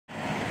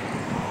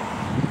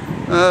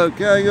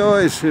Okay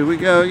guys, here we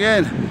go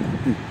again.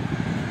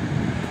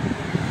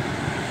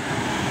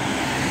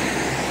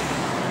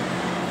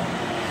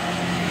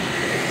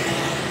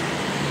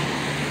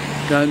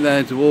 Going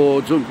down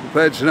towards Uncle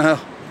Ped's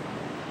now.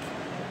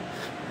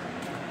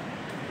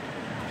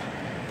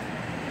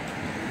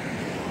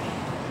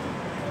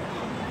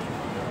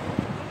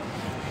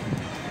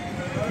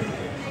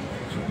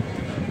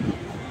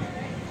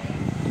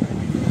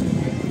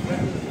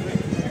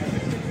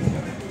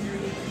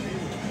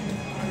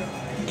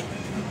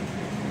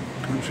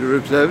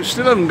 Ribs there. We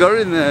still haven't got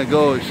in there,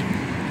 guys.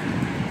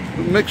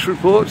 Mixed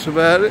reports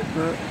about it,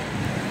 but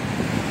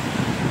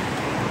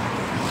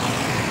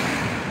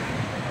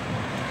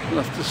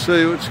we'll have to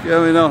see what's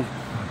going on.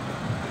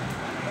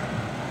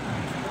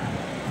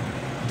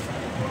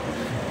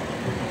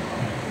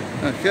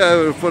 Okay,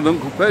 we're up on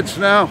Uncle Ped's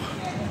now.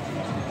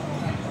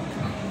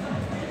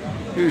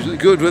 Usually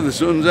good when the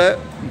sun's out.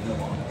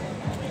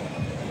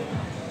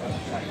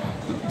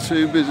 Not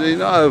too busy,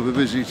 not over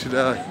busy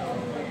today.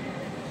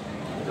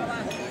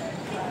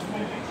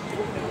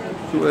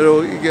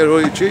 Where you get all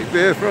your cheap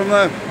beer from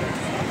though.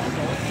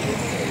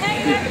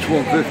 It's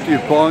 $1.50 a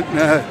pint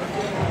now.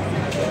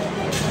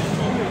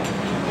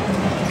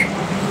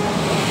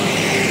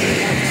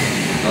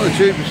 Not the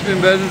cheapest in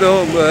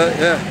Benidorm, but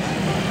yeah.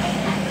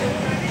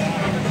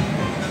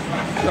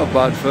 Not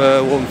bad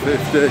for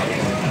 $1.50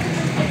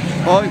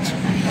 pint.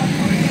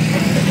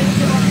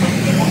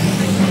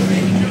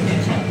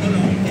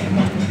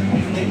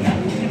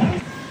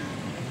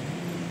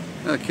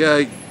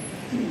 Okay,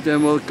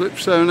 demo the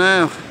Calypso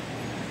now.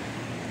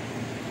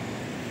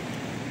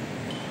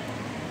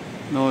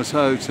 Nice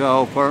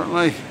hotel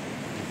apparently.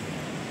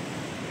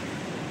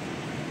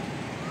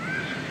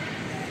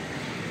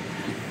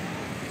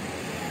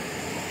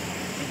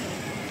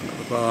 Got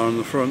the bar on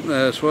the front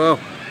there as well.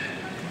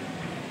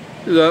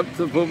 It's open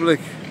to the public.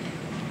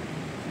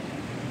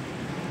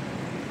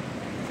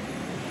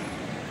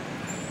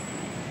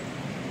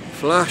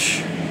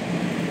 Flash.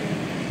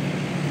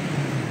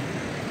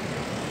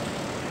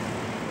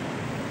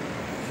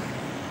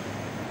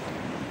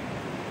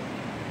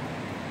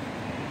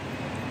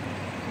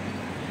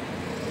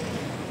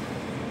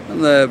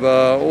 And their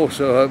bar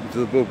also open to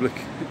the public.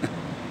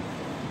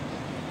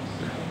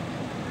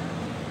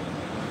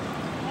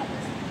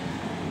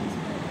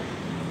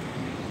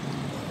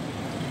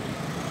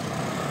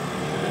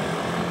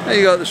 Now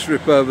you got the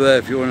strip over there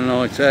if you want a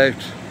night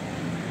out.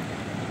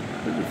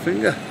 Put your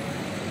finger.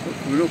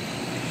 Coming up.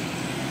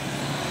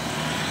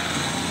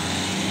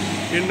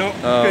 You're not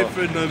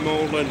giving them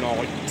all a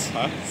night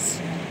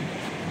test.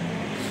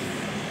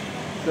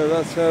 So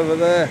that's over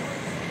there.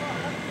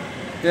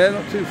 Yeah,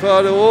 not too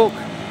far to walk.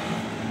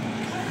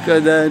 Go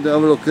down and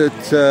have a look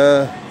at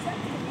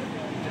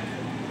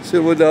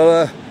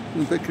Dollar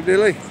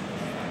Piccadilly.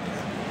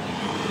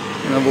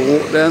 And have a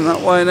walk down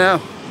that way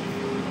now.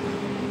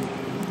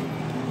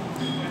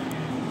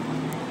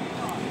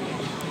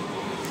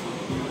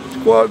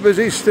 It's quite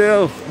busy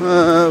still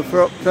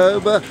for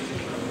October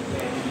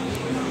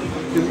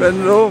in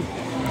Benidorm.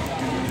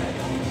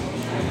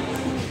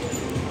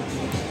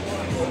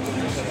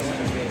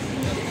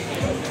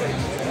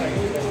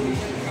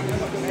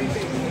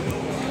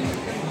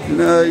 You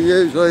know,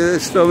 usually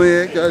this time of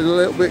year it goes a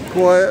little bit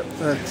quiet,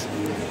 but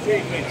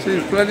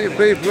seems plenty of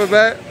people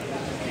about.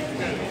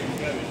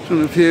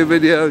 Done a few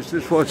videos,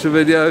 just watch the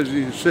videos,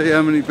 you can see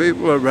how many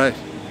people are about.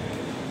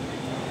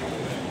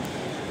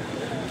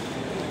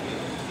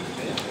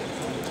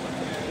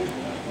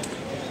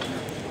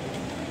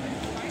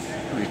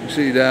 You can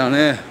see down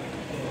here.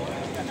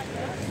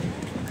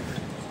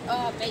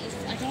 Oh, mate,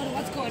 I don't know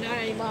what's going on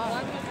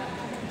anymore.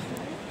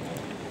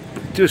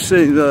 Just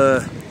seems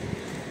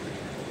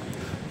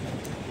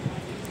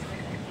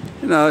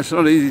you know, it's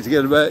not easy to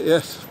get about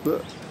yet,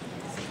 but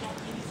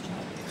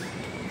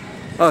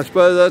I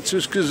suppose that's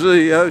just because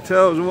the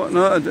hotels and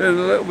whatnot are doing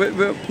a little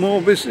bit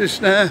more business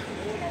now.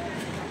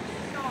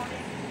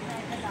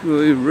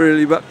 We're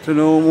really back to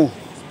normal.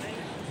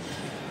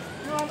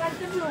 No, I want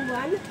the blue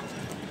one.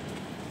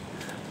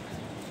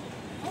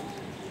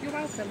 You're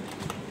welcome.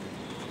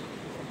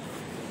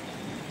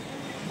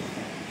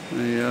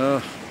 There you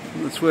are.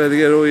 That's where they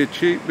get all your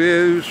cheap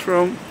beers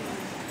from.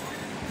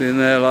 Been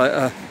there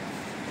later.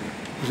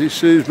 It's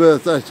Sue's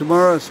birthday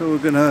tomorrow, so we're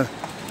gonna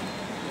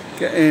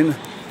get in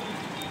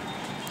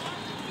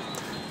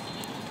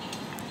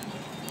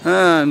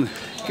and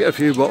get a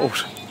few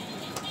bottles.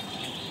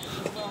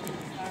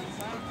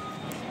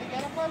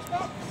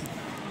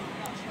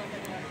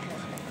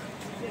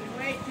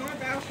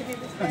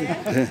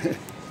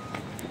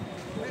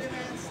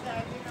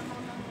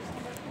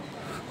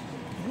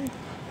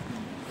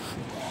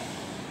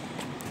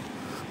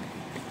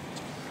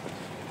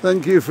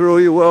 Thank you for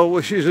all your well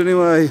wishes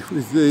anyway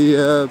with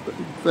the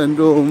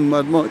Benidorm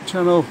Mad Mike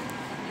channel.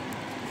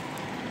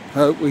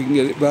 Hope we can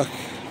get it back.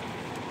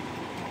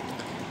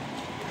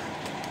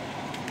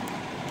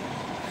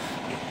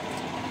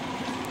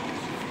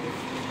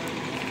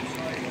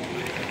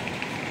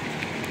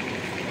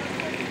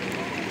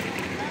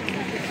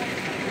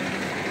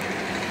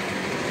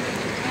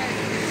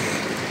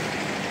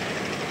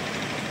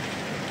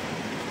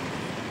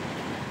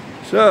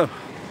 So,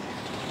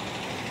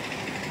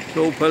 it's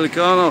all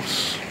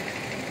Pelicanos.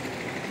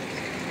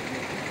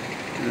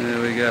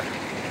 There we go.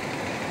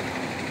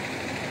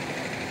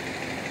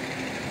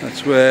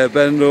 That's where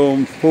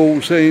Benidorm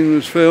pool scene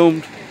was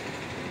filmed.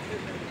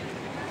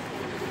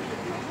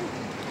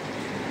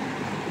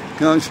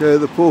 Can't show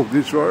the pool,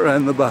 it's right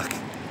around the back.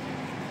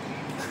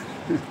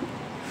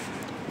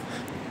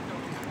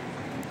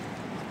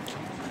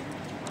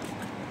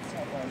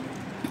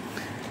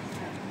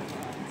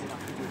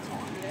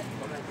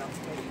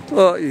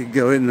 Oh, you can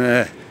go in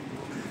there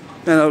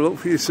and have a look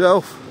for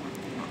yourself.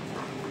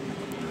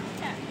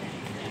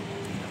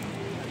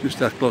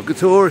 Just act like a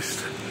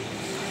tourist.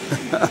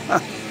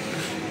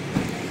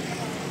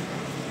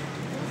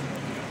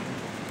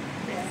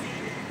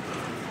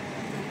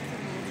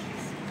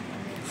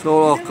 It's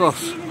all our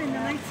costs.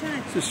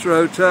 Sister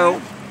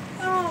Hotel.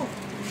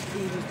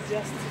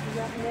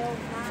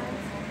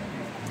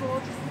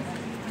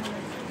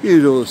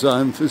 Use all the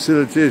same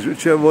facilities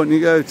whichever one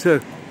you go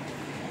to.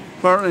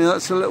 Apparently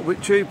that's a little bit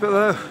cheaper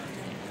though.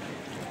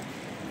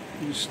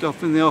 You just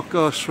stop in the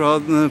Ocos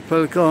rather than the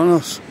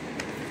Pelicanos.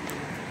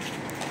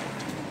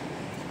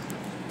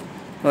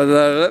 I don't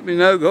know, let me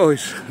know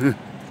guys.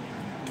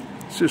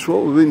 It's just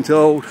what we've been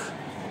told.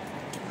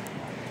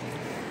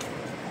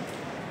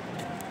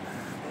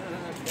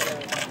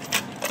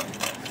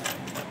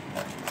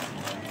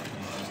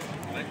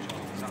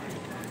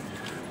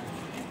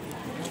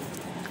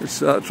 Let's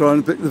start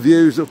trying to pick the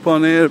views up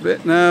on here a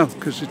bit now,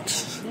 because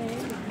it's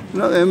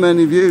not that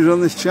many views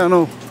on this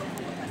channel.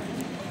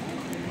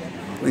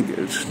 I think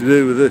it's to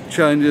do with the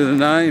change of the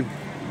name.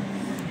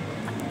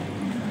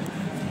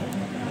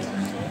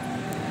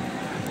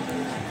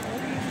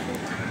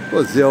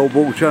 Well, it's the old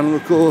Bull channel,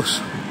 of course.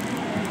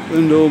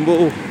 Benidorm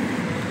Bull.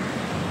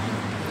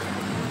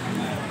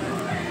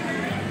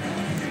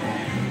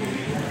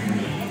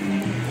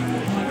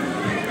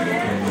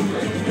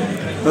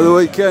 For the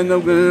weekend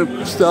I'm going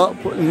to start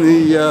putting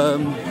the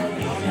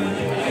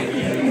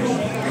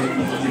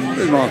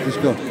where's Marcus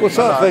gone? What's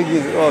that thing?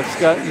 Oh,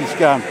 you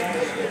scan.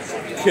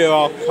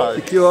 QR code.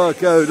 The QR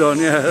code on,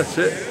 yeah, that's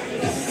it.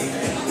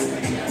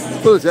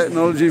 Full of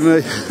technology,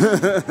 mate.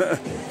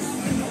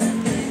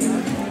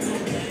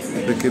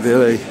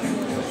 Piccadilly.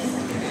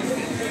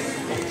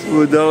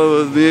 So Dollar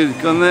with the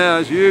music on there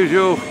as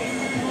usual.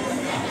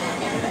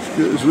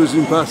 Scooters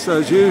whizzing past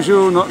as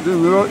usual, not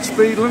doing the right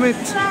speed limit.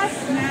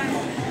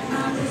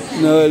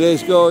 No, it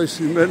is guys,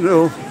 in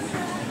Benidorm.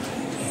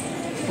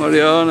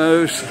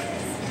 Mariano's.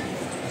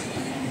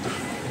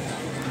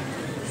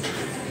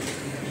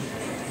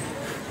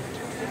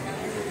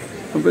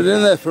 I've been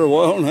in there for a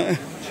while now.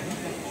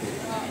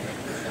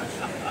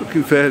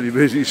 Looking fairly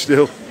busy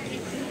still. A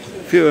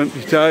few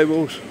empty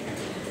tables.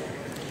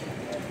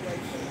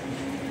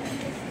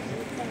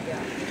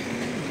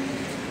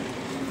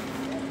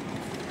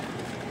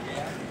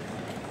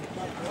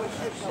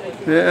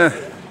 Yeah,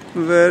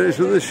 various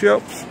other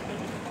shops.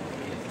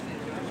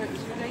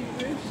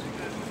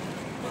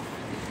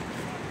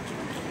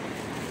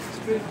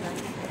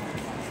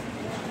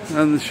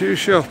 And the shoe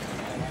shop.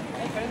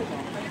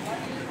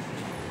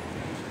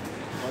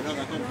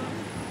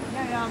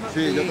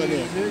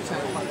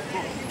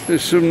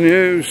 There's some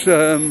news,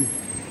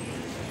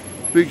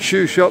 big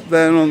shoe shop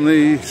down on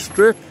the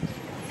strip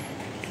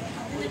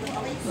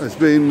has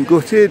been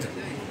gutted.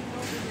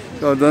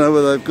 So I don't know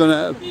whether they've gone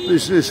out of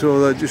business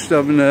or they're just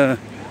having a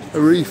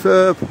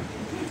refurb.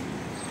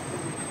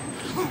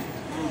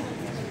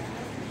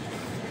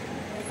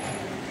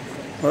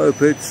 I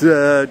hope it's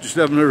just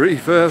having a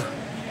refurb.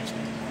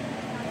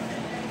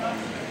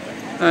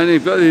 And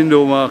you've got the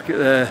indoor market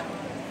there,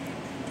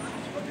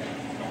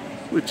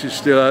 which is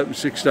still open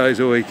 6 days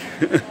a week,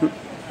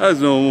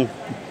 as normal.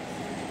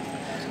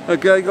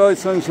 Okay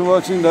guys, thanks for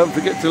watching. Don't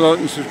forget to like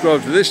and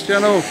subscribe to this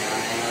channel,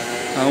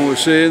 and we'll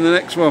see you in the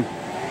next one.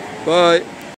 Bye.